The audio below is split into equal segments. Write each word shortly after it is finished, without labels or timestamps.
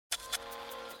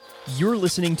You're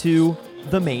listening to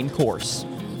The Main Course,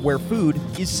 where food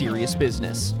is serious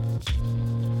business.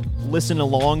 Listen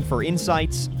along for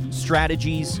insights,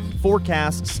 strategies,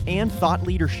 forecasts, and thought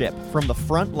leadership from the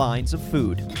front lines of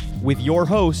food with your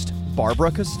host, Barbara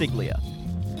Castiglia.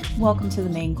 Welcome to The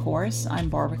Main Course. I'm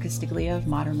Barbara Castiglia of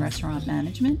Modern Restaurant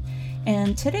Management,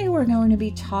 and today we're going to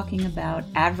be talking about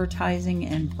advertising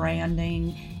and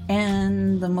branding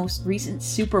and the most recent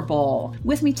Super Bowl.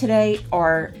 With me today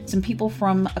are some people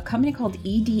from a company called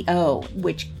EDO,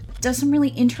 which does some really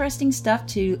interesting stuff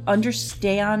to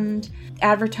understand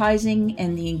advertising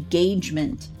and the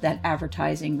engagement that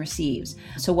advertising receives.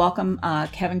 So welcome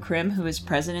Kevin Krim, who is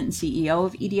president and CEO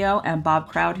of EDO, and Bob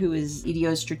Kraut, who is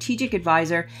EDO's strategic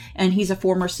advisor, and he's a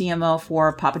former CMO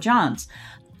for Papa John's.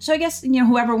 So I guess,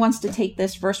 whoever wants to take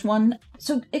this first one.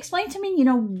 So explain to me,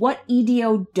 what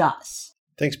EDO does.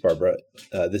 Thanks, Barbara.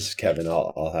 This is Kevin.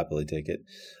 I'll happily take it.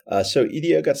 So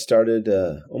EDO got started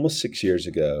almost 6 years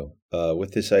ago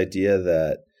with this idea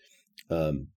that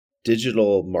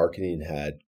digital marketing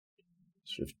had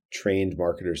sort of trained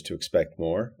marketers to expect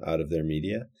more out of their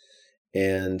media,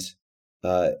 and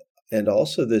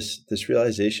also this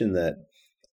realization that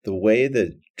the way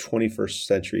the 21st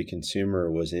century consumer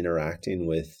was interacting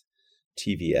with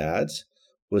TV ads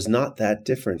was not that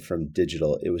different from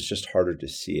digital. It was just harder to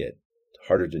see it,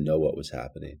 harder to know what was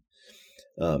happening.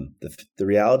 The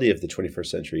reality of the 21st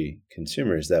century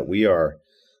consumer is that we are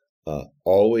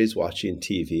always watching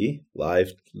TV,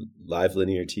 live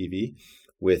linear TV,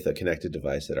 with a connected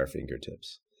device at our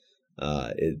fingertips.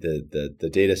 The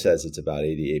data says it's about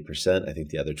 88%. I think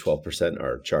the other 12%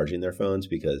 are charging their phones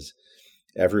because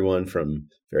everyone from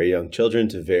very young children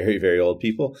to very, very old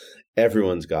people,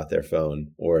 everyone's got their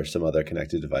phone or some other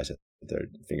connected device at their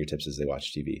fingertips as they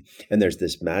watch TV. And there's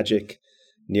this magic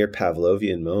near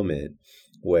Pavlovian moment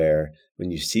where when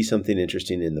you see something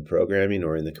interesting in the programming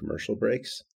or in the commercial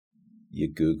breaks, you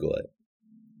Google it.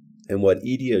 And what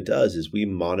EDO does is we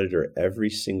monitor every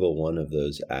single one of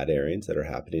those ad airings that are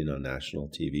happening on national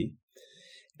TV.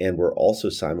 And we're also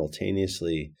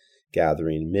simultaneously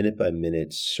gathering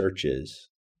minute-by-minute searches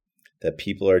that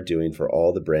people are doing for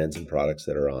all the brands and products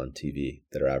that are on TV,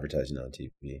 that are advertising on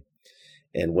TV.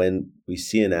 And when we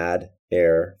see an ad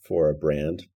air for a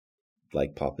brand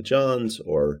like Papa John's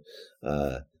or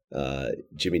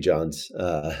Jimmy John's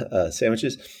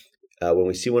sandwiches, when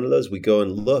we see one of those, we go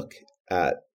and look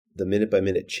at the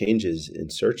minute-by-minute changes in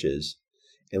searches.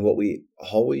 And what we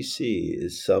always see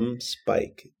is some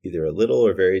spike, either a little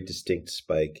or very distinct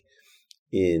spike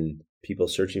in people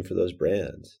searching for those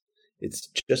brands. It's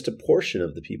just a portion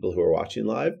of the people who are watching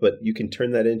live, but you can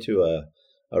turn that into a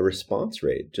response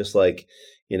rate, just like,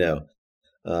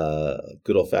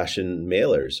 good old-fashioned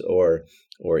mailers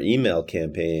or email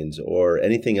campaigns or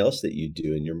anything else that you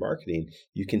do in your marketing.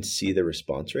 You can see the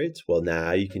response rates. Well,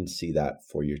 now you can see that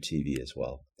for your TV as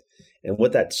well. And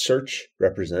what that search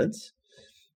represents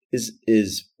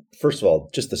is first of all,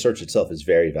 just the search itself is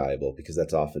very valuable because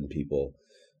that's often people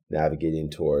navigating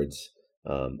towards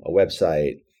a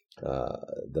website,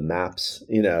 the maps,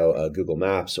 Google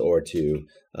Maps, or to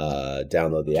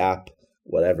download the app,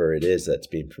 whatever it is that's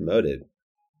being promoted.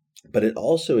 But it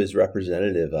also is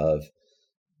representative of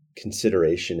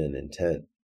consideration and intent.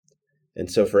 And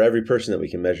so for every person that we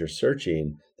can measure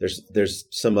searching, there's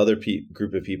some other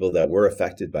group of people that were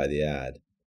affected by the ad,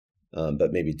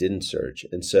 but maybe didn't search.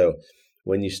 And so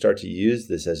when you start to use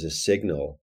this as a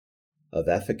signal of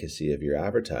efficacy of your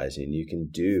advertising, you can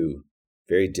do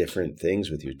very different things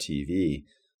with your TV,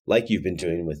 like you've been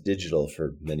doing with digital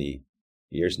for many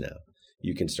years now.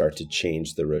 You can start to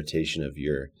change the rotation of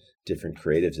your different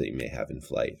creatives that you may have in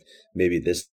flight. Maybe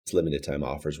this limited time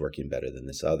offer is working better than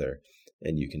this other,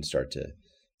 and you can start to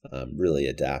really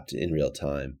adapt in real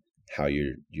time how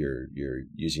you're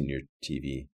using your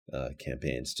TV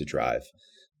campaigns to drive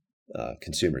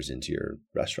consumers into your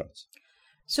restaurants.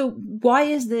 So why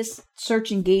is this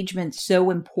search engagement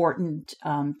so important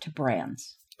to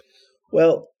brands?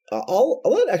 Well, I'll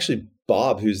let actually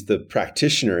Bob, who's the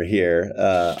practitioner here,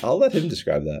 I'll let him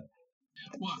describe that.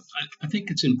 Well, I think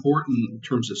it's important in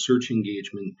terms of search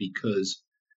engagement because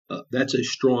that's a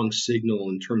strong signal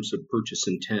in terms of purchase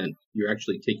intent. You're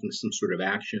actually taking some sort of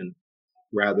action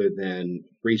rather than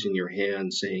raising your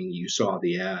hand saying you saw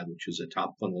the ad, which is a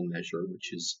top funnel measure,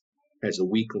 which has a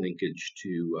weak linkage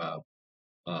to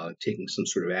taking some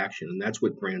sort of action. And that's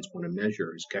what brands want to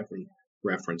measure, as Kevin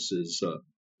referenced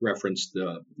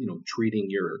treating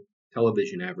your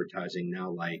television advertising now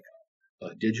like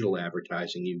digital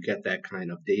advertising. You get that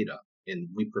kind of data, and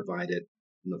we provide it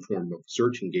in the form of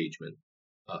search engagement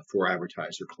for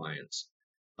advertiser clients.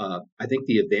 I think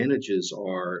the advantages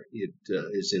are it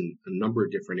is in a number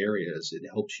of different areas. It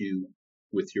helps you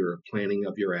with your planning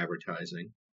of your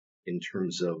advertising in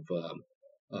terms of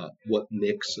what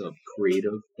mix of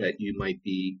creative that you might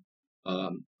be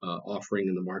offering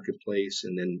in the marketplace,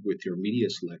 and then with your media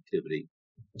selectivity.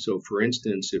 So, for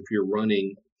instance, if you're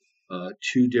running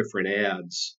two different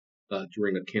ads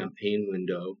during a campaign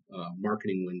window,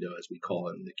 marketing window, as we call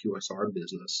it in the QSR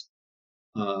business,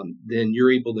 then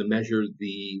you're able to measure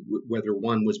whether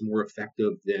one was more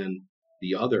effective than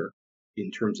the other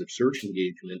in terms of search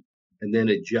engagement, and then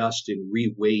adjust and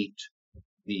reweight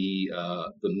the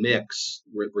mix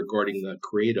regarding the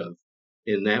creative.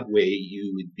 In that way,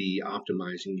 you would be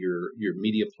optimizing your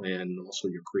media plan and also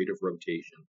your creative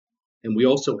rotation. And we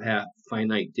also have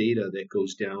finite data that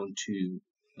goes down to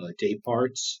day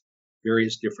parts,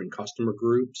 various different customer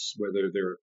groups, whether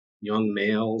they're young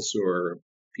males or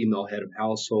female head of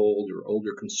household or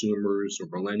older consumers or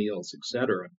millennials,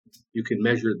 etc. You can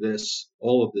measure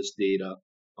all of this data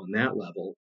on that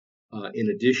level, in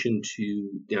addition to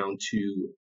down to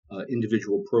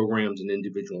individual programs and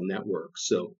individual networks.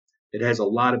 So it has a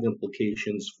lot of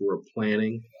implications for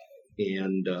planning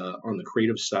and on the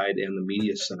creative side and the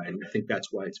media side. And I think that's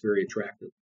why it's very attractive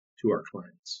to our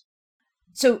clients.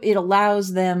 So it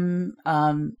allows them,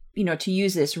 to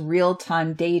use this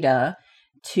real-time data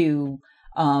to,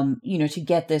 to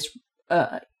get this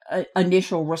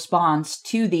initial response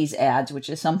to these ads, which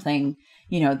is something,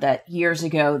 that years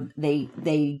ago they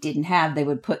didn't have. They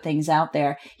would put things out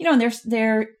there, and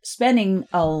they're spending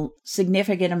a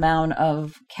significant amount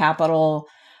of capital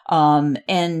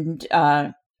and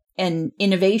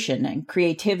innovation and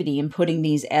creativity in putting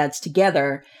these ads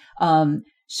together.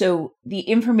 So the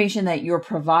information that you're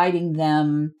providing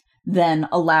them then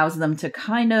allows them to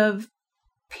kind of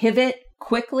pivot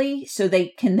quickly, so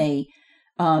they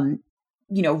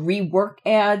rework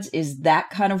ads. Is that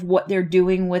kind of what they're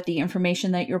doing with the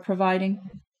information that you're providing?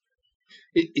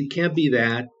 It can't be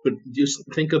that, but just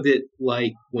think of it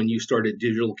like when you start a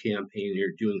digital campaign, you're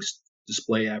doing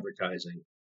display advertising.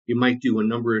 You might do a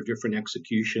number of different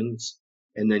executions,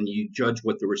 and then you judge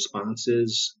what the response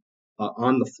is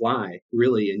on the fly,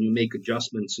 really, and you make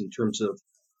adjustments in terms of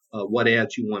what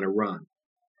ads you want to run.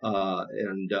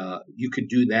 And you could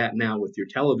do that now with your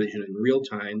television in real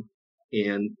time.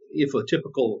 And if a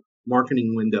typical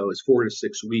marketing window is 4 to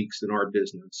 6 weeks in our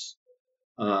business,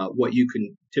 what you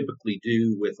can typically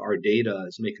do with our data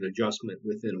is make an adjustment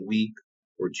within a week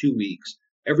or 2 weeks.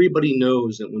 Everybody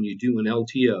knows that when you do an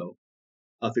LTO,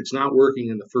 if it's not working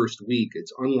in the first week,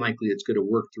 it's unlikely it's going to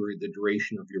work through the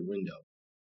duration of your window.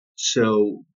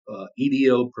 So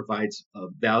EDO provides a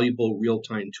valuable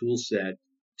real-time tool set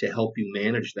to help you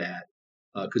manage that,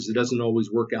 because it doesn't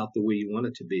always work out the way you want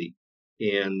it to be.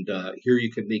 And here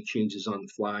you can make changes on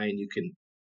the fly, and you can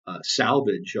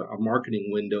salvage a marketing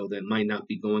window that might not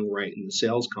be going right in the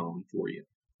sales column for you.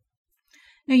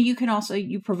 Now,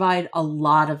 you provide a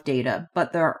lot of data,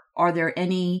 but are there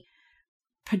any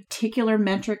particular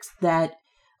metrics that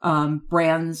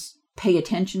brands pay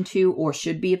attention to or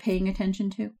should be paying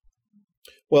attention to?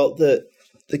 Well, the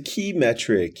key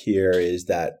metric here is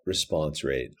that response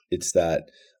rate. It's that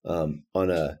on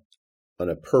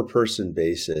a per person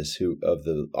basis of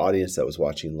the audience that was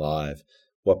watching live,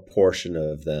 what portion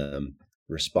of them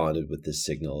responded with the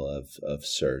signal of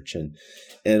search.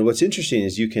 And what's interesting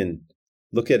is you can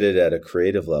look at it at a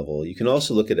creative level. You can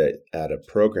also look at it at a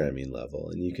programming level,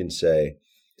 and you can say,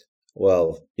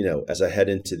 well, as I head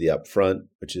into the upfront,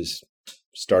 which is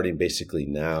starting basically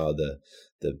now, the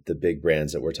big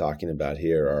brands that we're talking about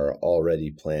here are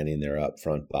already planning their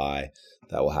upfront buy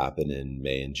that will happen in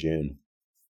May and June.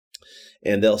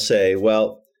 And they'll say,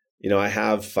 well, I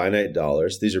have finite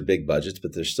dollars. These are big budgets,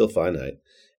 but they're still finite.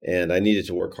 And I need it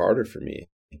to work harder for me.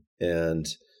 And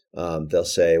they'll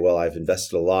say, well, I've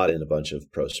invested a lot in a bunch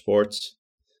of pro sports.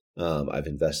 I've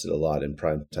invested a lot in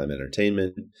primetime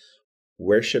entertainment.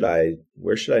 Where should I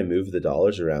move the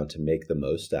dollars around to make the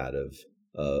most out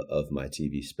of my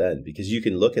TV spend? Because you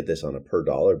can look at this on a per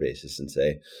dollar basis and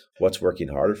say, what's working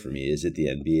harder for me? Is it the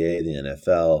NBA, the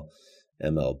NFL,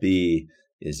 MLB?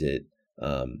 Is it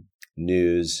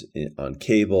news on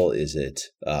cable? Is it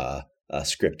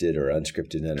scripted or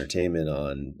unscripted entertainment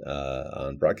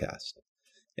on broadcast?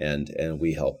 And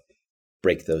we help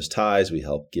break those ties. We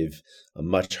help give a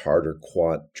much harder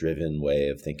quant-driven way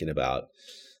of thinking about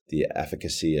the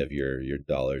efficacy of your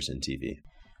dollars in TV.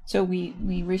 So we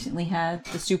recently had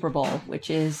the Super Bowl,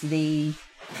 which is the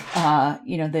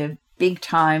big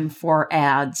time for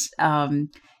ads.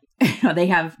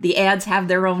 the ads have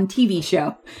their own TV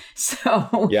show.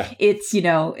 So yeah. it's,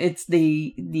 it's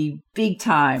the big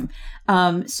time.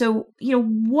 So,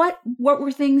 what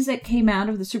were things that came out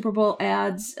of the Super Bowl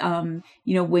ads,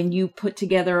 when you put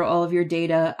together all of your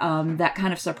data, that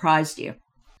kind of surprised you?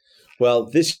 Well,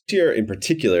 this year in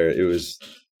particular,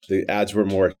 the ads were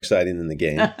more exciting than the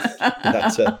game.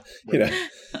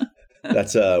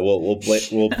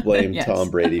 We'll blame yes. Tom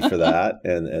Brady for that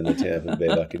and the Tampa Bay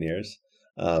Buccaneers.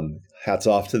 Hats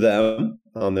off to them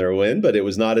on their win, but it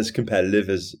was not as competitive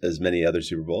as many other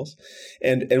Super Bowls.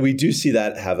 And we do see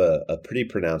that have a pretty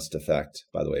pronounced effect,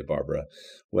 by the way, Barbara.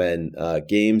 When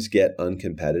games get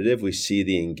uncompetitive, we see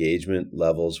the engagement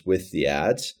levels with the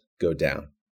ads go down.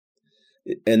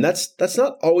 And that's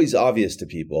not always obvious to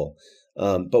people.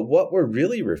 But what we're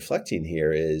really reflecting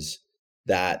here is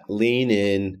that lean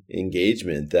in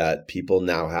engagement that people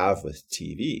now have with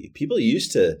TV. People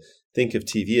used to think of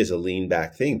TV as a lean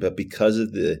back thing, but because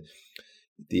of the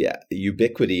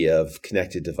ubiquity of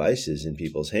connected devices in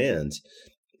people's hands,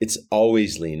 it's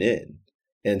always lean in.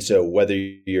 And so whether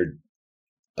you're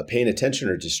paying attention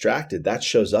or distracted, that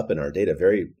shows up in our data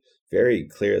very, very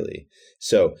clearly.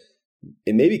 So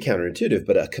it may be counterintuitive,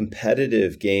 but a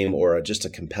competitive game or just a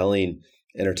compelling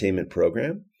entertainment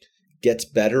program gets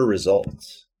better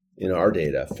results in our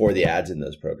data for the ads in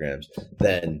those programs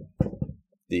than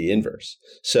the inverse.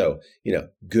 So,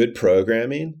 good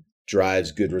programming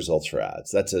drives good results for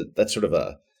ads. That's sort of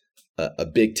a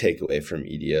big takeaway from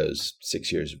EDO's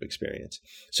 6 years of experience.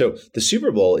 So the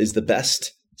Super Bowl is the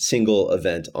best single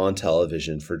event on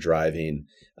television for driving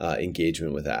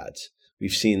engagement with ads.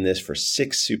 We've seen this for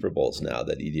 6 Super Bowls now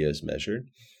that EDO has measured.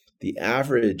 The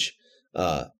average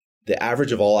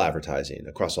of all advertising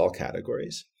across all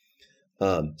categories,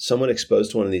 someone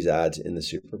exposed to one of these ads in the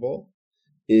Super Bowl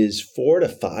is 4 to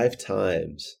 5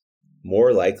 times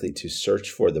more likely to search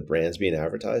for the brands being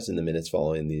advertised in the minutes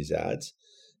following these ads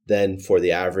than for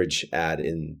the average ad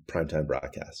in primetime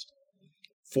broadcast.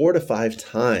 4 to 5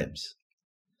 times.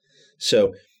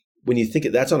 So when you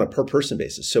think that's on a per person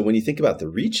basis. So when you think about the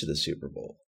reach of the Super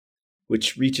Bowl,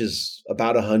 which reaches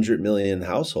about 100 million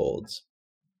households,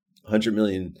 100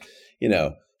 million,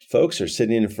 folks are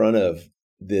sitting in front of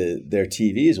their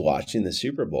TVs watching the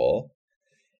Super Bowl,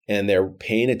 and they're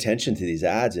paying attention to these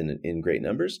ads in great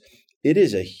numbers. It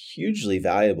is a hugely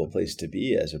valuable place to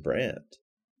be as a brand.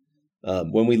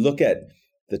 When we look at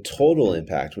the total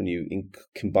impact, when you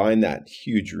combine that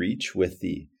huge reach with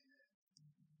the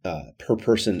per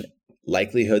person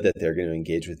likelihood that they're going to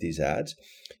engage with these ads,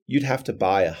 you'd have to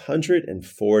buy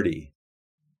 140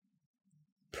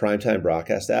 primetime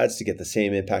broadcast ads to get the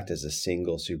same impact as a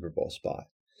single Super Bowl spot.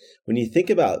 When you think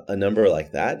about a number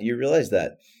like that, you realize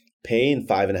that paying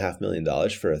 $5.5 million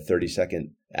for a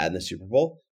 30-second ad in the Super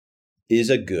Bowl is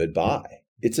a good buy.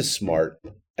 It's a smart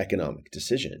economic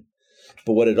decision.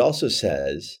 But what it also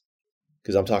says,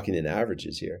 because I'm talking in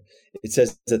averages here, it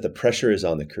says that the pressure is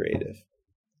on the creative.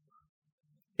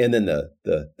 And then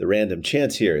the random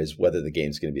chance here is whether the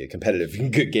game's going to be a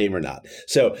competitive good game or not.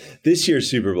 So this year's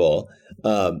Super Bowl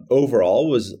overall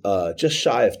was just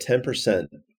shy of 10%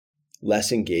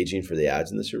 less engaging for the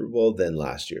ads in the Super Bowl than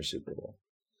last year's Super Bowl.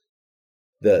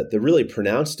 The really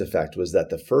pronounced effect was that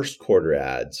the first quarter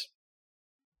ads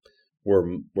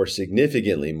were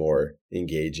significantly more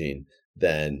engaging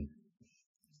than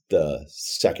the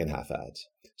second half ads.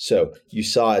 So you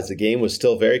saw as the game was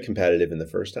still very competitive in the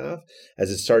first half, as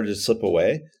it started to slip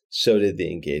away, so did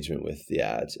the engagement with the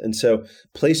ads. And so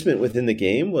placement within the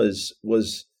game was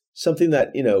something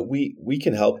that, we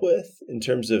can help with in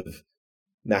terms of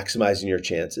maximizing your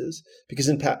chances,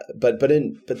 because but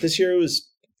this year it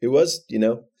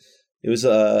was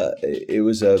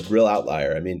a real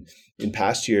outlier. I mean, in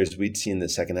past years, we'd seen the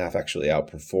second half actually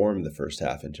outperform the first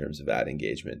half in terms of ad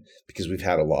engagement because we've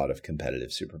had a lot of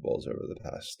competitive Super Bowls over the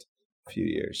past few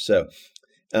years. So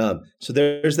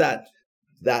there's that.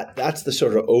 That's the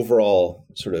sort of overall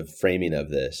sort of framing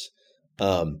of this.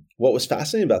 What was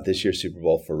fascinating about this year's Super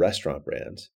Bowl for restaurant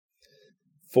brands,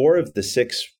 4 of the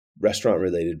 6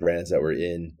 restaurant-related brands that were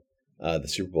in the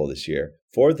Super Bowl this year,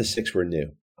 4 of the 6 were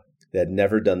new. They had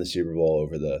never done the Super Bowl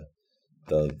over the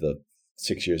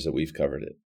 6 years that we've covered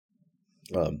it.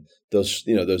 Those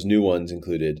new ones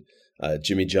included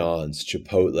Jimmy John's,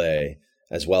 Chipotle,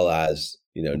 as well as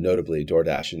notably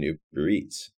DoorDash and Uber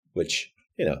Eats, which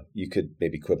you could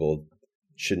maybe quibble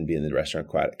shouldn't be in the restaurant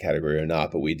category or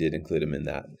not, but we did include them in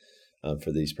that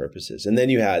for these purposes. And then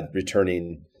you had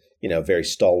returning very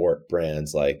stalwart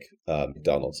brands like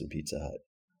McDonald's and Pizza Hut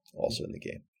also in the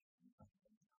game.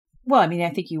 Well, I mean, I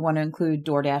think you want to include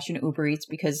DoorDash and Uber Eats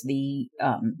because the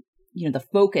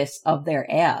focus of their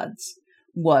ads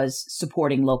was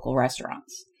supporting local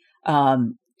restaurants.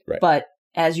 Right. But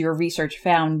as your research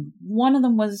found, one of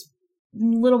them was a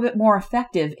little bit more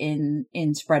effective in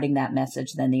spreading that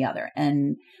message than the other.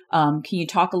 And can you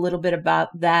talk a little bit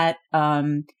about that?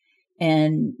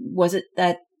 And was it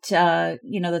that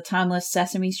the timeless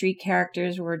Sesame Street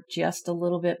characters were just a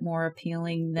little bit more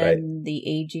appealing than the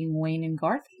aging Wayne and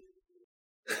Garth?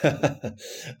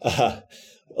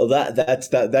 Well,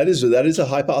 that is a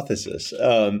hypothesis.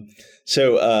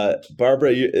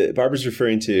 Barbara's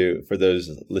referring to, for those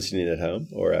listening at home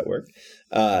or at work,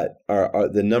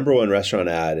 the number one restaurant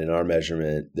ad in our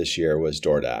measurement this year was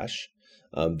DoorDash.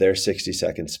 Their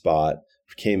 60-second spot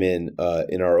came in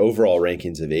our overall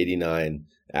rankings of 89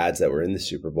 ads that were in the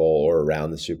Super Bowl or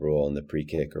around the Super Bowl in the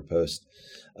pre-kick or post.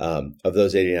 Of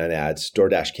those 89 ads,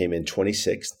 DoorDash came in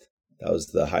 26th. That was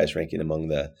the highest ranking among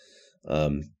the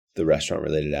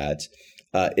restaurant-related ads.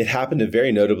 It happened to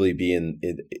very notably be in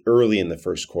early in the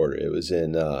first quarter. It was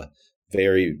in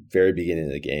very, very beginning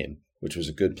of the game, which was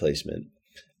a good placement.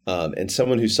 And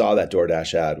someone who saw that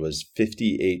DoorDash ad was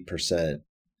 58%.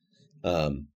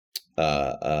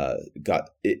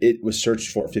 It was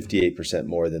searched for 58%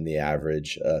 more than the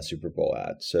average Super Bowl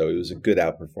ad. So it was a good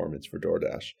outperformance for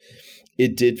DoorDash.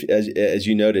 It did, as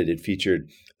you noted, it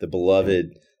featured the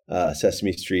beloved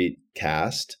Sesame Street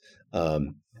cast,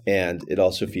 and it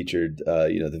also featured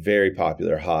the very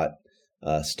popular hot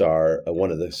star,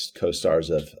 one of the co-stars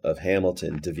of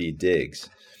Hamilton, Daveed Diggs,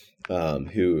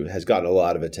 who has gotten a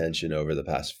lot of attention over the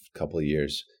past couple of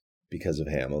years because of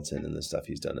Hamilton and the stuff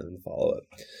he's done in the follow-up.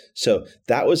 So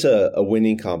that was a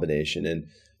winning combination. And,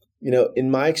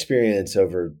 in my experience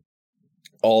over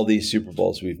all these Super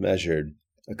Bowls we've measured,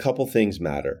 a couple things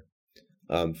matter.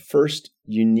 First,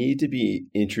 you need to be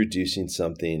introducing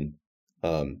something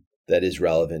that is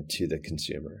relevant to the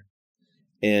consumer.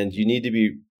 And you need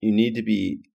to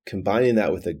be combining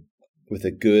that with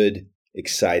a good,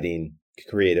 exciting,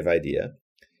 creative idea.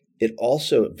 It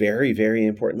also, very, very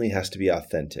importantly, has to be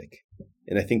authentic.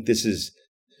 And I think this is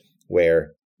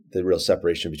where the real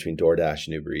separation between DoorDash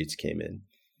and Uber Eats came in.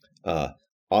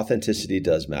 Authenticity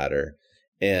does matter.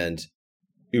 And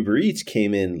Uber Eats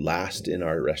came in last in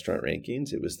our restaurant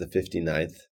rankings. It was the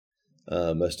 59th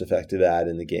most effective ad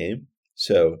in the game.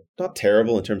 So not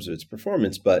terrible in terms of its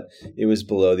performance, but it was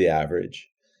below the average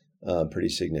pretty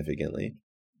significantly.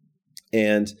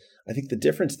 And I think the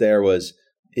difference there was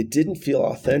it didn't feel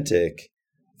authentic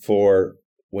for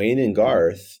Wayne and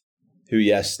Garth, who,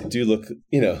 yes, do look a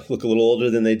little older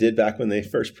than they did back when they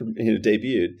first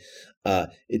debuted.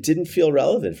 It didn't feel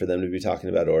relevant for them to be talking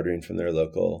about ordering from their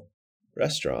local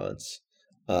restaurants.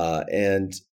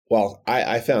 And while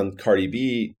I found Cardi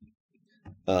B,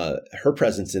 her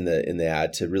presence in the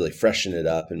ad to really freshen it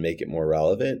up and make it more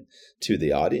relevant to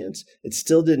the audience, it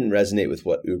still didn't resonate with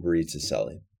what Uber Eats is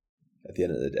selling at the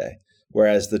end of the day.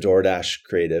 Whereas the DoorDash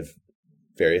creative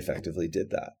very effectively did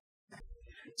that.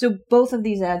 So both of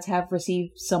these ads have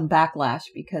received some backlash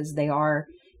because they are,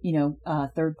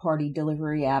 third-party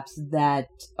delivery apps that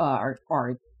are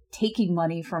taking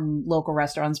money from local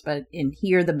restaurants. But in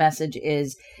here, the message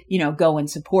is, go and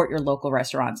support your local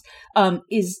restaurants.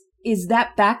 Is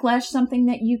that backlash something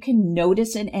that you can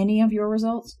notice in any of your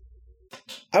results?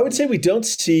 I would say we don't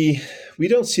see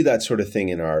that sort of thing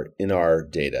in our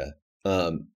data.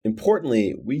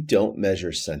 Importantly, we don't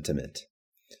measure sentiment.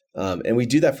 And we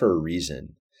do that for a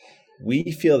reason.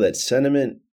 We feel that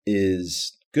sentiment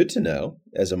is good to know.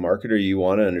 As a marketer, you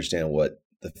want to understand what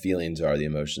the feelings are, the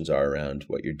emotions are around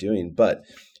what you're doing. But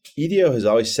EDO has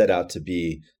always set out to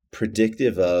be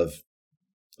predictive of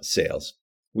sales.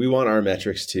 We want our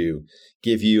metrics to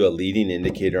give you a leading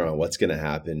indicator on what's going to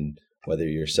happen, whether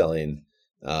you're selling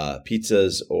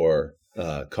pizzas or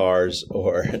cars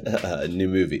or new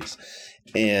movies.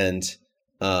 And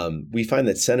we find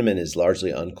that sentiment is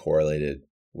largely uncorrelated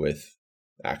with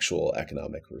actual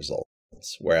economic results,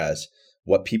 whereas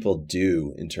what people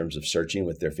do in terms of searching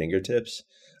with their fingertips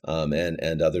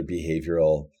and other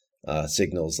behavioral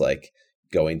signals like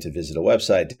going to visit a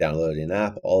website, downloading an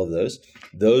app, all of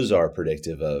those are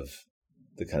predictive of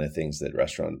the kind of things that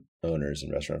restaurant owners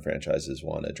and restaurant franchises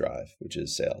want to drive, which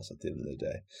is sales at the end of the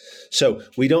day. So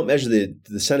we don't measure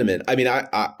the sentiment. I mean, I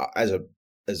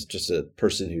as just a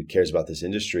person who cares about this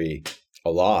industry a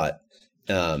lot,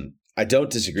 I don't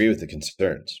disagree with the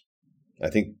concerns. I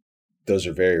think those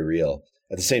are very real.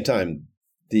 At the same time,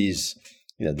 these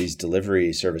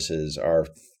delivery services are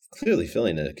clearly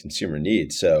filling a consumer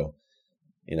need. So,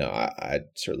 I'd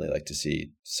certainly like to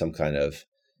see some kind of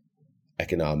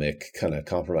economic kind of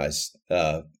compromise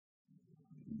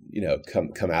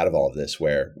come out of all of this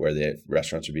where the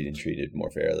restaurants are being treated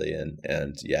more fairly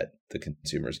and yet the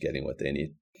consumer is getting what they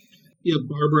need. Yeah,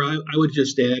 Barbara, I would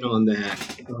just add on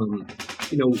that.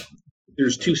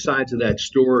 There's two sides of that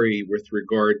story with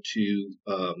regard to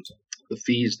the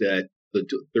fees that the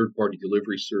third-party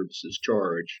delivery services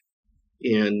charge.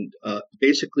 And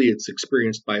basically, it's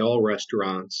experienced by all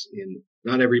restaurants, and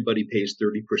not everybody pays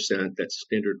 30%. That's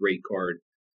standard rate card.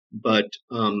 But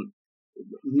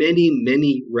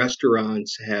many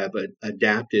restaurants have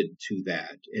adapted to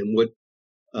that. And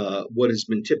what has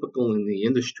been typical in the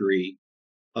industry,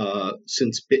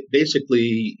 since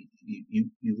basically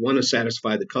you want to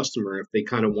satisfy the customer. If they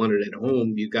kind of want it at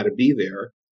home, you've got to be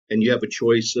there, and you have a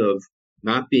choice of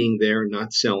not being there,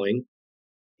 not selling,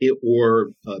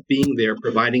 or being there,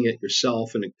 providing it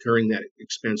yourself and incurring that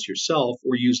expense yourself,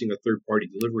 or using a third-party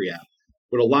delivery app.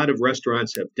 What a lot of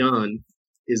restaurants have done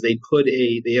is they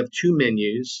have two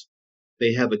menus.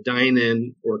 They have a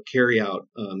dine-in or carry-out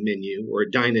menu, or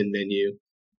a dine-in menu,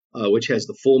 which has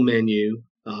the full menu,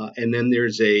 and then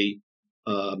there's a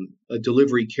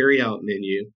delivery carry-out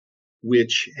menu,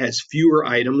 which has fewer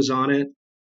items on it,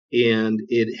 and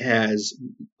it has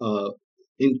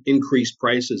increased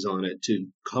prices on it to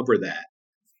cover that.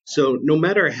 So no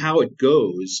matter how it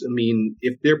goes, I mean,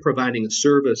 if they're providing a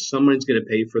service, someone's going to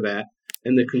pay for that.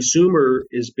 And the consumer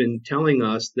has been telling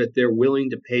us that they're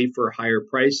willing to pay for higher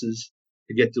prices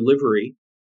to get delivery.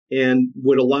 And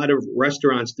what a lot of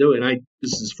restaurants do, and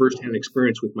this is firsthand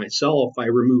experience with myself, I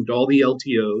removed all the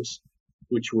LTOs,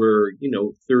 which were,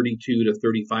 32 to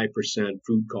 35%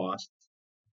 food costs.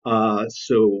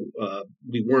 So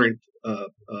we weren't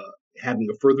having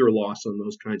a further loss on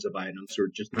those kinds of items, or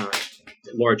just not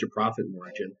large a profit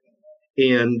margin.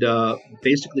 And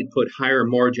basically put higher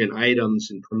margin items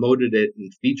and promoted it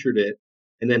and featured it,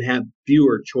 and then have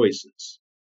fewer choices.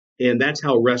 And that's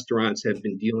how restaurants have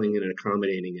been dealing and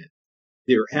accommodating it.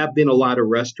 There have been a lot of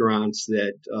restaurants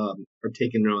that are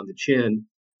taking it on the chin.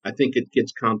 I think it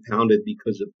gets compounded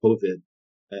because of COVID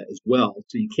as well.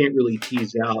 So you can't really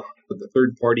tease out if the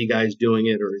third-party guy's doing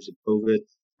it or is it COVID.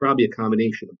 Probably a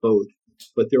combination of both.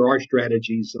 But there are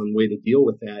strategies on way to deal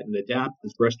with that and adapt,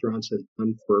 as restaurants have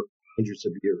done for hundreds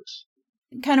of years.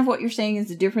 Kind of what you're saying is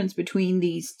the difference between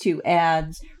these two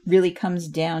ads really comes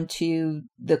down to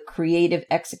the creative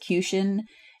execution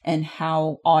and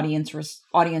how audience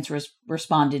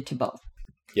responded to both.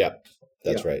 Yeah,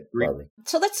 that's right, Barbara.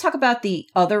 So let's talk about the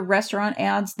other restaurant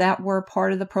ads that were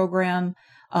part of the program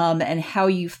and how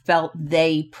you felt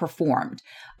they performed.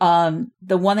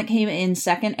 The one that came in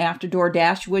second after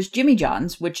DoorDash was Jimmy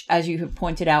John's, which, as you have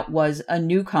pointed out, was a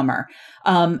newcomer.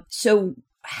 So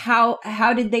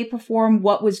how did they perform?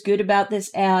 What was good about this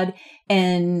ad?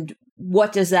 And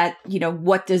what does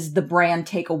the brand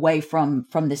take away from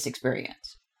this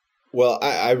experience? Well,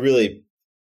 I really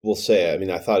will say,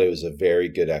 I thought it was a very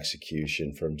good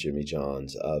execution from Jimmy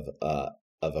John's of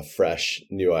a fresh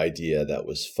new idea that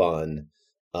was fun.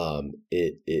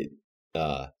 It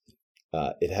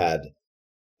had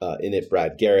in it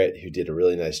Brad Garrett, who did a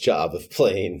really nice job of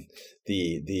playing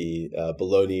the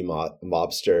bologna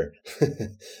mobster,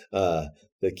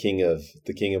 the king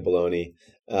of bologna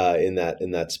in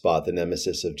that spot, the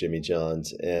nemesis of Jimmy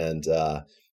John's, and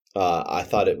I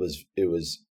thought it was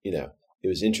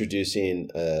introducing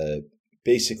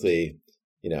basically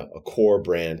a core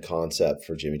brand concept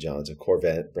for Jimmy John's, a core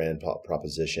brand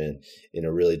proposition in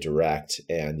a really direct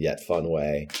and yet fun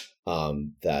way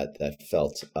that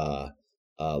felt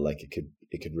like it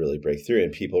could really break through,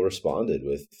 and people responded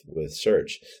with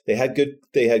search. They had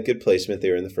good placement. They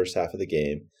were in the first half of the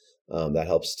game. That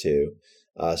helps too.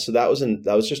 So that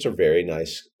was just a very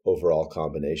nice overall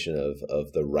combination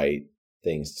of the right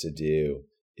things to do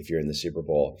if you're in the Super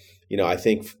Bowl. I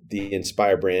think the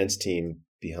Inspire Brands team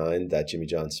behind that Jimmy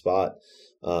John's spot,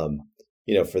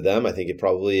 for them, I think it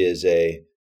probably is it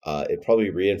probably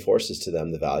reinforces to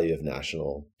them the value of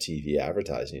national TV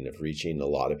advertising, of reaching a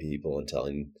lot of people and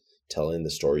telling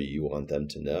the story you want them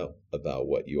to know about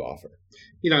what you offer.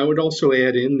 I would also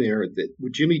add in there that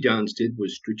what Jimmy John's did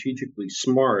was strategically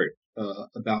smart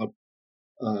about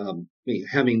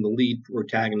having the lead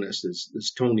protagonist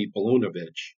as Tony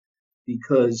Polonovich,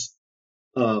 because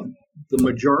the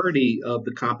majority of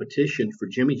the competition for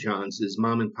Jimmy John's is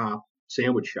mom and pop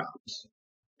sandwich shops.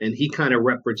 And he kind of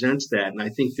represents that. And I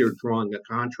think they're drawing a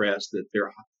contrast that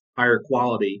they're higher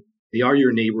quality. They are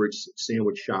your neighbor's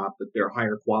sandwich shop, but they're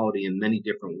higher quality in many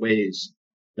different ways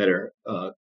that are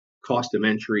cost of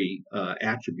entry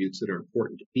attributes that are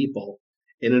important to people.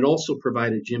 And it also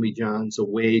provided Jimmy John's a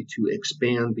way to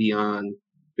expand beyond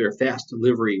their fast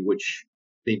delivery, which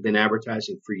they've been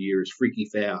advertising for years, Freaky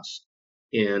Fast.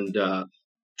 And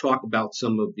talk about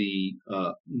some of the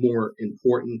more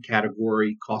important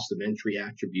category cost of entry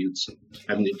attributes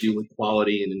having to do with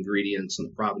quality and ingredients and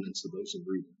the provenance of those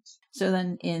ingredients. So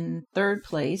then in third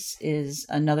place is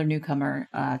another newcomer,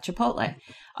 Chipotle.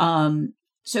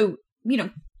 So,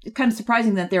 it's kind of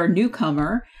surprising that they're a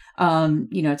newcomer,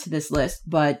 to this list,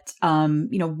 but,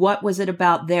 what was it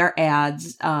about their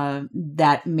ads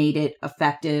that made it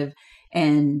effective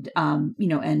and, and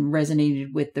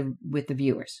resonated with the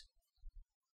viewers?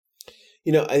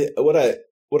 What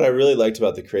I really liked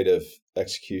about the creative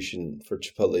execution for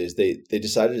Chipotle is they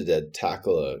decided to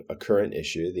tackle a current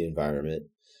issue, the environment,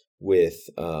 with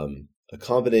a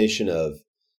combination of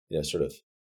sort of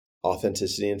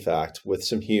authenticity and fact with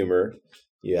some humor.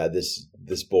 You had this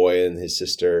boy and his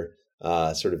sister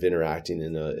sort of interacting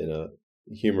in a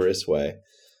humorous way,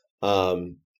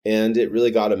 and it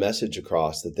really got a message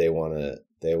across that they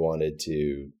wanted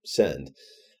to send.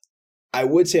 I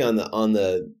would say on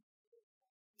the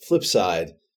flip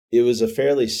side, it was a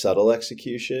fairly subtle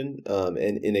execution, and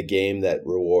in a game that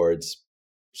rewards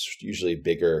usually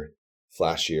bigger,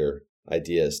 flashier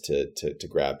ideas to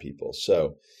grab people.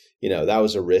 So, that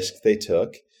was a risk they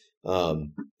took.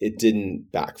 It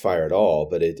didn't backfire at all,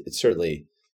 but it certainly,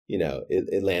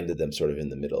 it landed them sort of in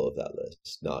the middle of that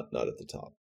list, not at the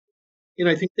top.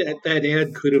 I think that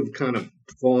ad could have kind of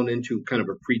fallen into kind of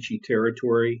a preachy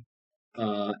territory.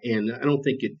 And I don't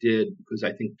think it did, because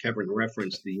I think Kevin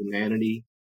referenced the humanity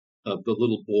of the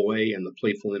little boy and the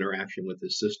playful interaction with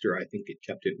his sister. I think it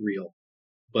kept it real.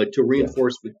 But to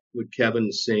reinforce what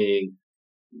Kevin's saying,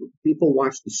 people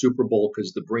watch the Super Bowl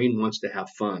because the brain wants to have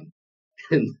fun.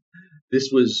 And this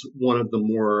was one of the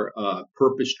more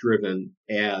purpose-driven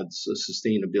ads of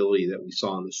sustainability that we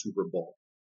saw in the Super Bowl.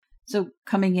 So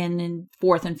coming in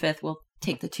fourth and fifth, we'll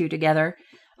take the two together.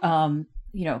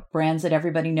 Brands that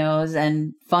everybody knows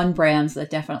and fun brands that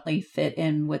definitely fit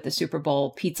in with the Super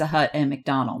Bowl, Pizza Hut and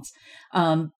McDonald's.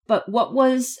 But what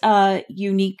was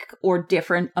unique or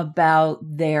different about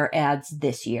their ads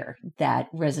this year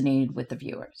that resonated with the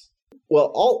viewers?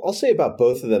 Well, I'll say about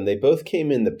both of them, they both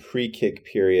came in the pre-kick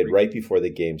period right before the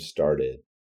game started,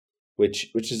 which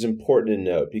is important to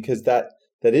note because that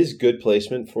is good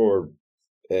placement for,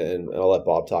 and I'll let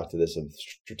Bob talk to this,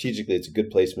 strategically it's a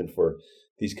good placement for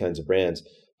these kinds of brands,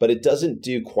 but it doesn't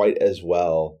do quite as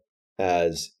well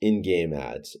as in-game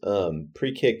ads.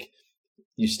 Pre-kick,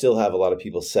 you still have a lot of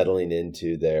people settling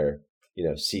into their,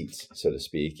 seats, so to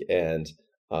speak, and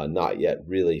not yet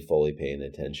really fully paying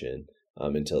attention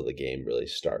until the game really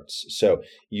starts. So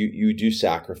you do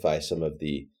sacrifice some of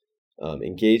the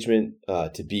engagement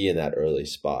to be in that early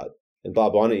spot. And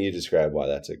Bob, why don't you describe why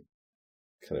that's a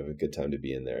kind of a good time to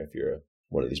be in there if you're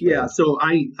one of these brands? Yeah, so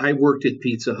I worked at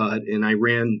Pizza Hut and I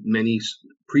ran many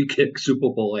pre-kick Super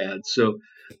Bowl ads. So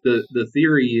the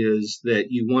theory is that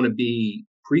you want to be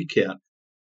pre-kick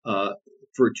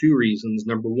for two reasons.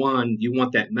 Number one, you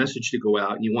want that message to go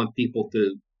out and you want people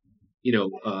to,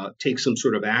 take some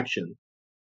sort of action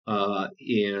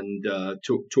and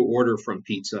to order from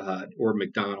Pizza Hut or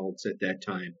McDonald's at that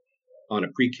time on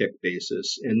a pre-kick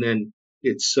basis. And then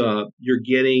it's you're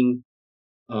getting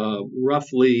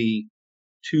roughly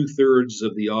 2/3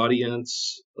 of the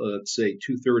audience, let's say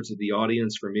 2/3 of the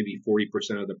audience for maybe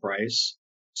 40% of the price.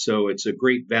 So it's a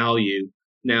great value.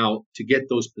 Now, to get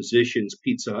those positions,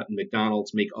 Pizza Hut and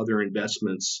McDonald's make other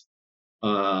investments,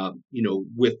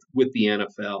 with the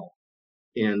NFL.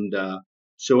 And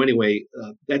so anyway,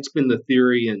 that's been the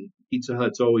theory, and Pizza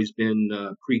Hut's always been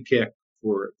pre-kick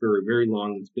for a very, very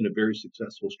long. It's been a very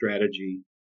successful strategy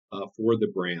for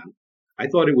the brand. I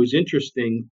thought it was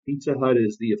interesting. Pizza Hut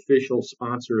is the official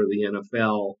sponsor of the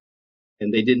NFL,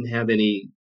 and they didn't have any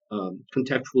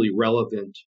contextually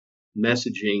relevant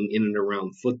messaging in and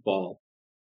around football.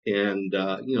 And,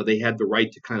 they had the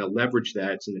right to kind of leverage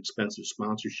that. It's an expensive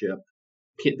sponsorship.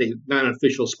 They're not an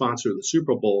official sponsor of the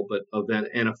Super Bowl, but of that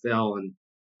NFL. And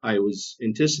I was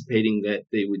anticipating that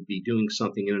they would be doing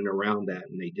something in and around that,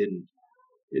 and they didn't.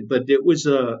 But it was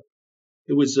a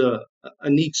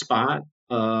neat spot.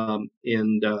 I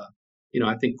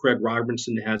think Craig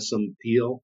Robertson has some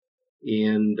appeal,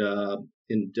 and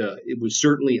it was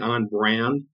certainly on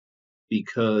brand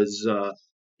because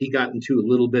he got into a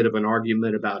little bit of an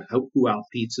argument about who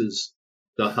out-pizzas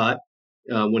the Hut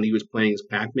when he was playing his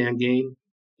Pac-Man game.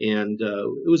 And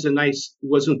it was it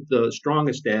wasn't the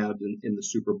strongest ad in the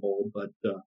Super Bowl, but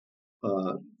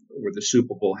or the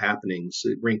Super Bowl happenings.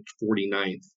 It ranked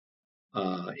 49th.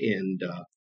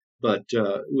 But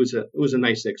it was a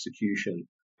nice execution.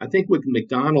 I think with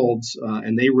McDonald's,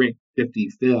 and they ranked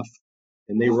 55th,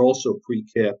 and they were also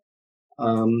pre-kick.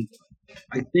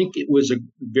 I think it was a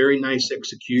very nice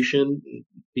execution,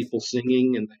 people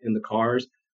singing in the cars,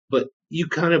 but you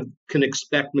kind of can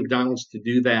expect McDonald's to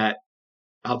do that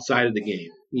outside of the game.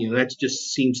 That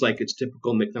just seems like it's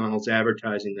typical McDonald's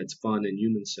advertising that's fun and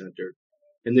human centered.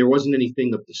 And there wasn't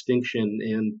anything of distinction.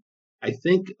 And I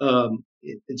think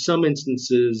in some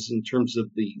instances, in terms of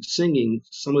the singing,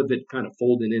 some of it kind of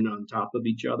folded in on top of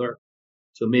each other.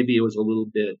 So maybe it was a little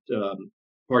bit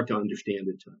hard to understand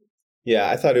at times. Yeah,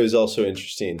 I thought it was also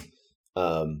interesting.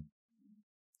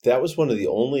 That was one of the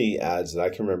only ads that I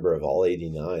can remember of all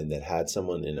 89 that had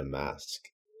someone in a mask.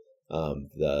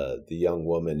 The young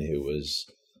woman who was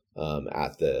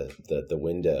at the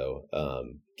window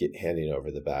handing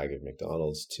over the bag of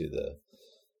McDonald's to the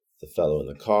fellow in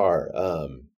the car.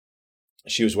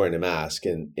 She was wearing a mask,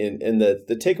 and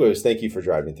the takeaway was "Thank you for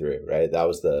driving through." Right, that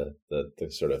was the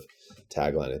sort of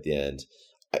tagline at the end.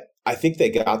 I think they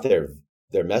got their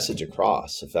message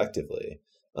across effectively,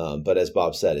 but as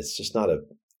Bob said, it's not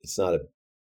a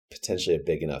potentially a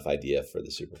big enough idea for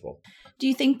the Super Bowl. Do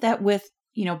you think that with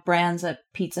brands at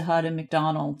Pizza Hut and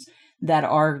McDonald's that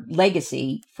are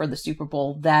legacy for the Super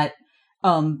Bowl, that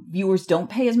viewers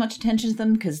don't pay as much attention to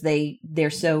them because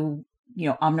they're so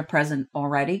omnipresent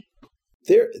already?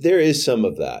 There is some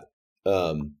of that.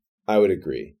 I would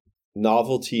agree.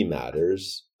 Novelty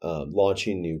matters.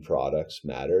 Launching new products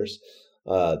matters.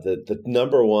 The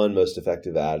number one most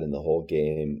effective ad in the whole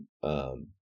game,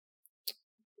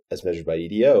 as measured by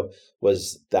EDO,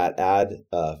 was that ad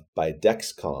by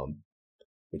Dexcom,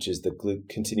 which is the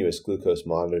continuous glucose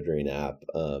monitoring app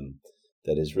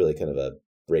that is really kind of a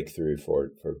breakthrough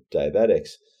for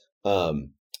diabetics.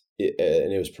 And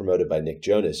it was promoted by Nick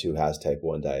Jonas, who has type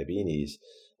 1 diabetes.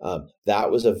 That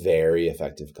was a very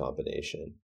effective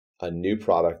combination. A new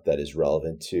product that is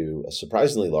relevant to a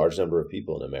surprisingly large number of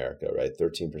people in America, right?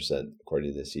 13%,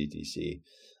 according to the CDC,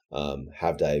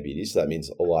 have diabetes. So that means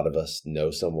a lot of us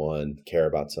know someone, care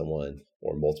about someone,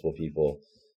 or multiple people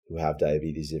who have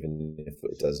diabetes, even if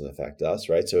it doesn't affect us,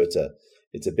 right? So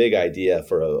it's a big idea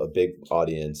for a big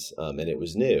audience, and it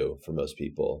was new for most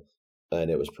people,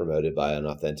 and it was promoted by an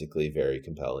authentically very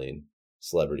compelling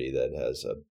celebrity that has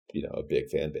a big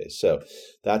fan base. So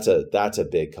that's a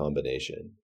big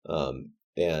combination.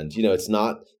 And it's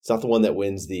not the one that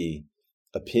wins the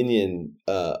opinion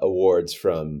awards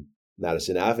from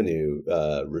Madison Avenue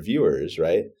reviewers,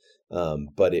 right?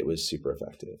 But it was super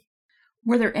effective.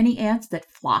 Were there any ads that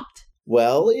flopped?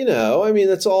 Well,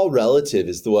 that's all relative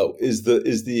is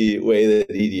the way that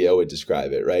EDO would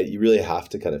describe it, right? You really have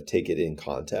to kind of take it in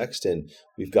context, and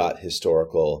we've got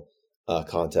historical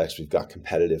context, we've got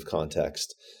competitive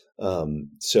context.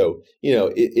 So,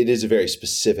 it is a very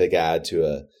specific ad to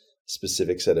a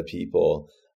specific set of people.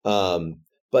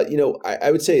 But, I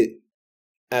would say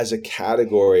as a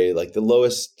category, like the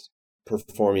lowest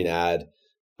performing ad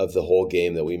of the whole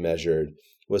game that we measured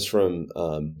was from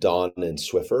Dawn and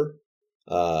Swiffer.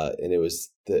 And it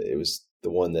was the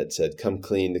one that said, "Come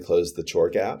clean to close the chore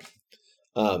gap."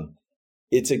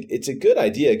 It's a good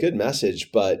idea, a good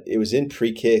message, but it was in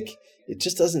pre-kick. It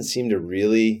just doesn't seem to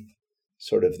really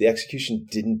the execution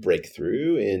didn't break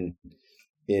through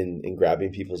in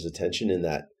grabbing people's attention in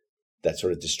that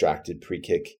sort of distracted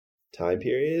pre-kick time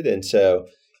period. And so,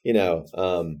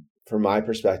 from my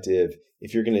perspective,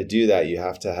 if you're going to do that, you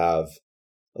have to have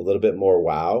a little bit more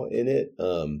wow in it,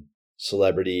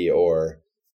 celebrity or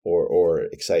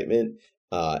excitement,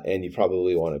 and you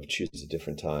probably want to choose a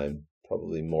different time,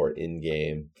 probably more in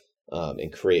game,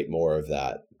 and create more of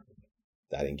that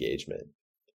engagement.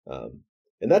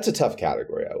 And that's a tough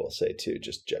category, I will say, too,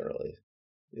 just generally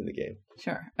in the game.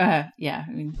 Sure. Yeah.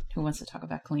 I mean, who wants to talk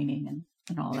about cleaning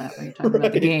and all that when you're talking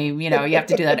about the game? You have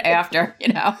to do that after,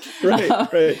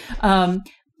 Right.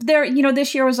 There,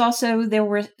 this year there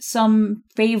were some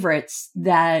favorites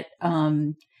that,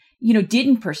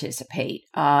 didn't participate,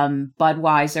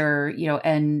 Budweiser,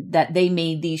 and that they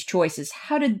made these choices.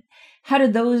 How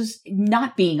did those,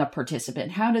 not being a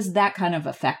participant, how does that kind of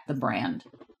affect the brand?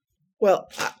 Well,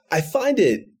 I find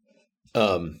it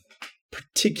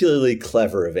particularly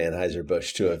clever of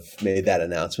Anheuser-Busch to have made that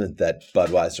announcement that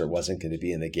Budweiser wasn't going to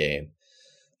be in the game,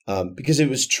 because it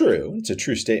was true. It's a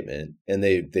true statement, and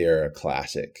they are a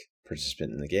classic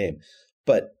participant in the game.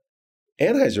 But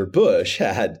Anheuser-Busch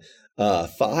had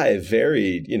 5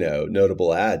 very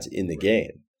notable ads in the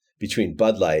game between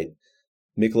Bud Light,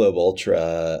 Michelob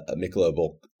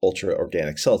Ultra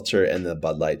Organic Seltzer, and the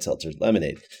Bud Light Seltzer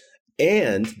Lemonade.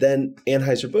 And then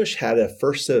Anheuser-Busch had a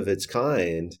first of its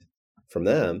kind from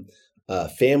them,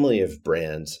 family of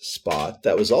brands spot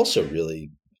that was also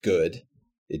really good.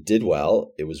 It did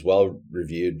well. It was well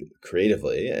reviewed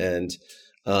creatively. And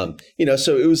So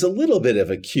it was a little bit of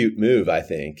a cute move, I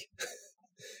think.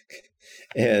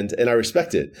 And I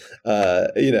respect it,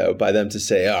 by them to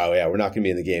say, oh yeah, we're not going to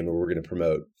be in the game, and we're going to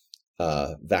promote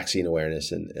vaccine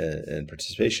awareness and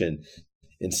participation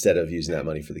instead of using that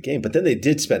money for the game. But then they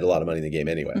did spend a lot of money in the game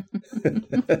anyway.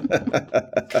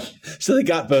 So they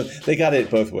got it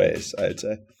both ways, I'd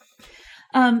say.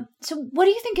 So what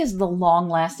do you think is the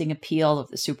long-lasting appeal of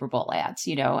the Super Bowl ads?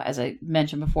 As I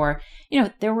mentioned before,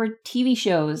 there were TV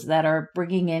shows that are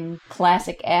bringing in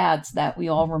classic ads that we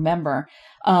all remember.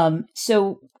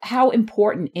 So how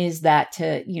important is that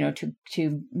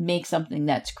to make something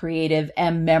that's creative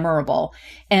and memorable?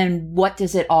 And what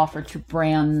does it offer to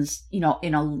brands, in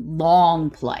a long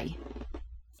play?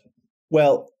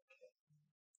 Well,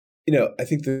 I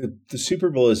think the Super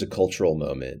Bowl is a cultural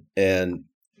moment, and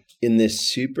in this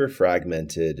super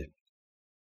fragmented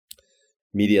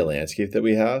media landscape that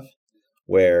we have,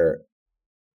 where,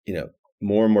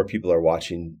 more and more people are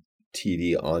watching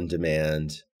TV on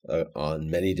demand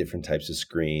on many different types of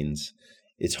screens,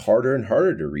 it's harder and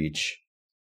harder to reach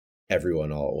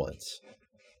everyone all at once.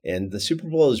 And the Super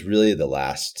Bowl is really the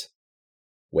last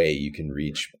way you can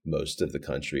reach most of the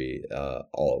country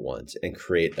all at once and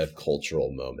create a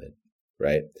cultural moment,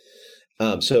 right?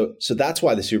 So that's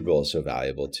why the Super Bowl is so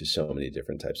valuable to so many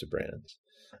different types of brands.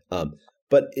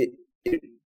 But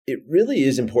it really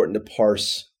is important to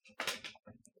parse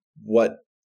what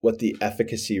the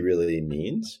efficacy really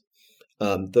means.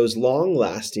 Those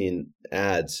long-lasting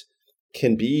ads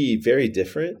can be very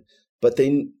different, but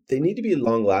they need to be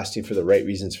long-lasting for the right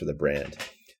reasons for the brand.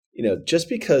 Just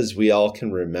because we all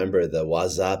can remember the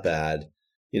 "What's Up" ad,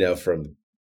 from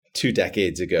 2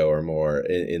 decades ago or more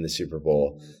in the Super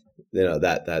Bowl,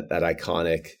 that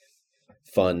iconic,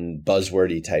 fun,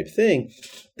 buzzwordy type thing,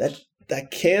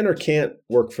 that can or can't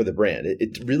work for the brand.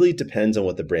 It really depends on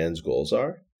what the brand's goals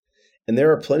are. And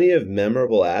there are plenty of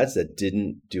memorable ads that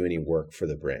didn't do any work for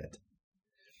the brand.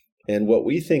 And what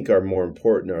we think are more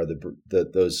important are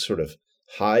those sort of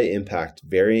high impact,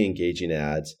 very engaging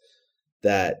ads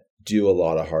that do a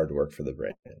lot of hard work for the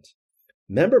brand.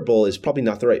 Memorable is probably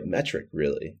not the right metric,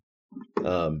 really.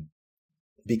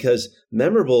 Because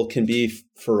memorable can be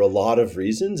for a lot of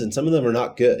reasons, and some of them are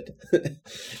not good.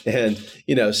 And,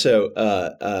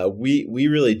 so we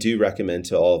really do recommend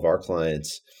to all of our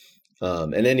clients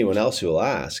and anyone else who will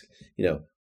ask,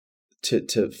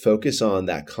 to focus on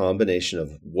that combination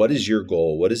of what is your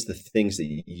goal, what is the things that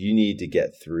you need to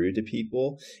get through to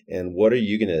people, and what are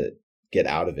you going to get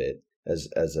out of it as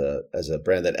a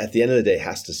brand that at the end of the day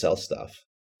has to sell stuff,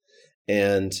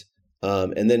 and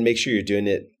then make sure you're doing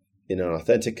it in an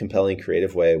authentic, compelling,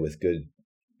 creative way with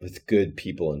good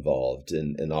people involved,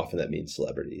 and often that means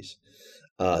celebrities.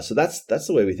 So that's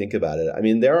the way we think about it. I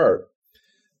mean, there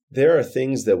are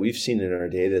things that we've seen in our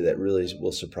data that really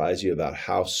will surprise you about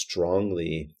how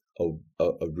strongly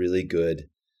a really good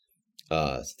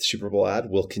Super Bowl ad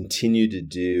will continue to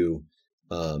do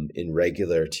in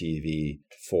regular TV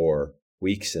for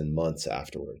weeks and months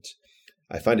afterwards.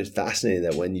 I find it fascinating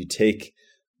that when you take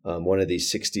one of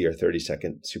these 60 or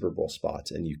 30-second Super Bowl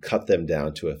spots and you cut them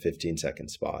down to a 15-second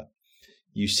spot,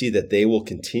 you see that they will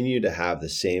continue to have the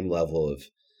same level of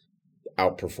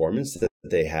outperformance that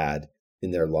they had in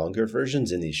their longer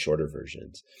versions in these shorter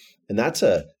versions. And that's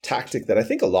a tactic that I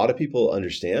think a lot of people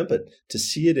understand, but to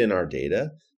see it in our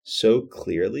data so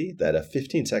clearly that a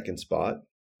 15-second spot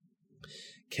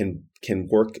can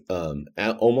work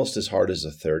almost as hard as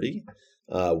a 30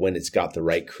 when it's got the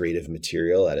right creative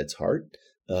material at its heart.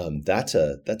 That's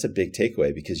a big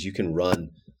takeaway, because you can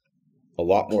run a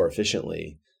lot more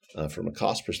efficiently from a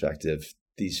cost perspective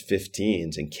these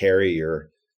 15s and carry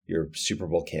your Super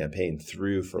Bowl campaign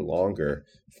through for longer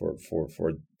for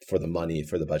the money,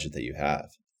 for the budget that you have.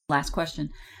 Last question.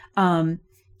 There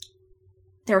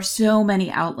are so many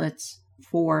outlets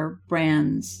for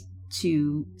brands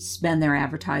to spend their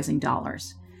advertising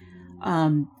dollars.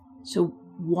 So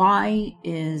why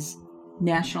is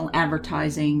national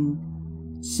advertising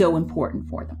so important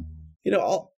for them?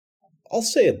 I'll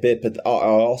say a bit, but I'll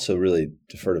also really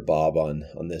defer to Bob on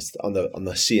this, on the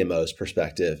CMO's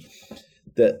perspective.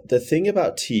 The thing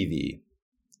about TV,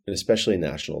 and especially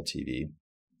national TV,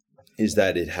 is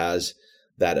that it has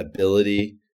that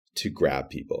ability to grab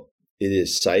people. It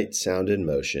is sight, sound, and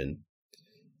motion.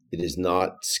 It is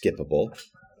not skippable,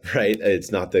 right?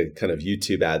 It's not the kind of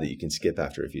YouTube ad that you can skip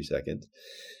after a few seconds,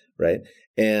 right?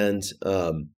 And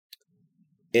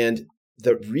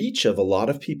the reach of a lot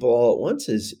of people all at once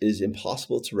is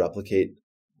impossible to replicate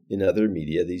in other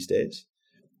media these days.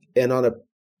 And on a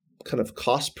kind of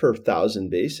cost per thousand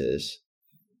basis,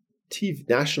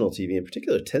 national TV in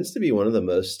particular tends to be one of the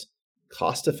most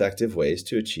cost-effective ways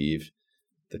to achieve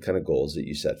the kind of goals that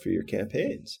you set for your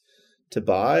campaigns. To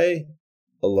buy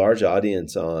a large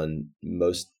audience on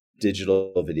most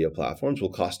digital video platforms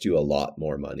will cost you a lot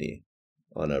more money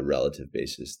on a relative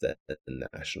basis than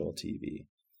national TV.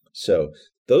 So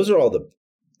those are all the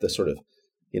sort of,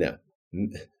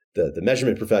 the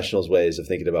measurement professionals' ways of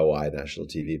thinking about why national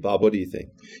TV. Bob, what do you think?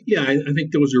 Yeah, I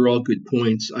think those are all good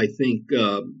points. I think,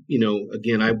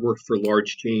 again, I've worked for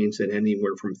large chains at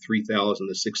anywhere from 3,000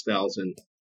 to 6,000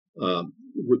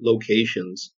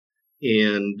 locations.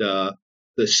 And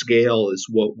the scale is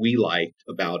what we liked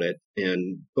about it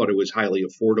and thought it was highly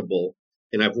affordable.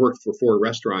 And I've worked for 4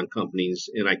 restaurant companies,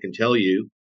 and I can tell you,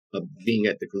 being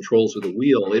at the controls of the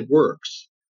wheel, it works.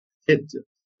 It's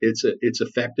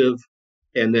effective.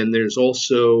 And then there's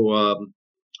also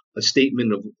a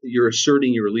statement of you're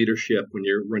asserting your leadership when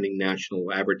you're running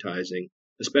national advertising,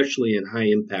 especially in high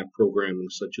impact programming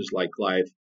such as like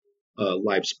live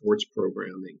sports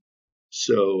programming.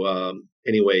 So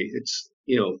anyway, it's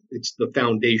the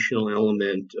foundational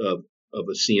element of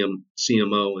a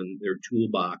CMO and their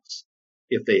toolbox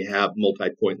if they have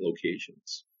multi-point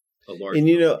locations.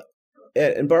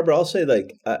 And Barbara, I'll say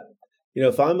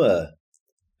if I'm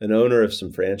an owner of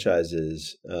some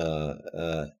franchises,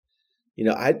 I'd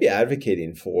be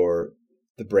advocating for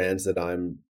the brands that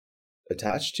I'm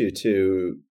attached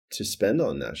to spend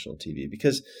on national TV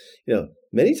because,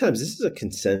 many times this is a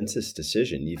consensus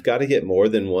decision. You've got to get more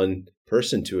than one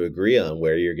person to agree on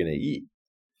where you're going to eat.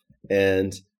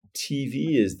 And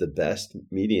TV is the best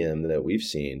medium that we've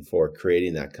seen for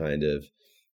creating that kind of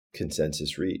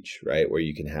consensus reach, right? Where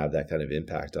you can have that kind of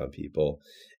impact on people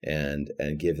and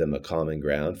give them a common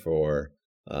ground for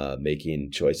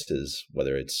making choices,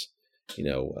 whether it's,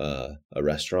 a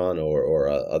restaurant or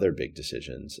other big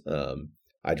decisions.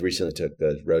 I recently took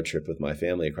a road trip with my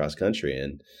family across country,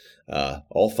 and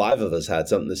all 5 of us had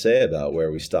something to say about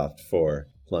where we stopped for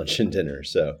lunch and dinner.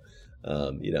 So,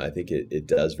 I think it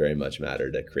does very much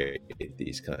matter to create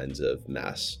these kinds of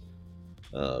mass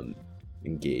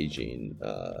engaging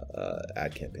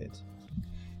ad campaigns.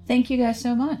 Thank you guys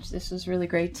so much. This was really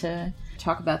great to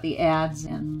talk about the ads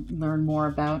and learn more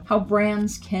about how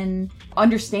brands can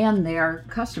understand their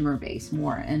customer base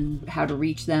more and how to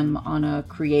reach them on a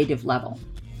creative level.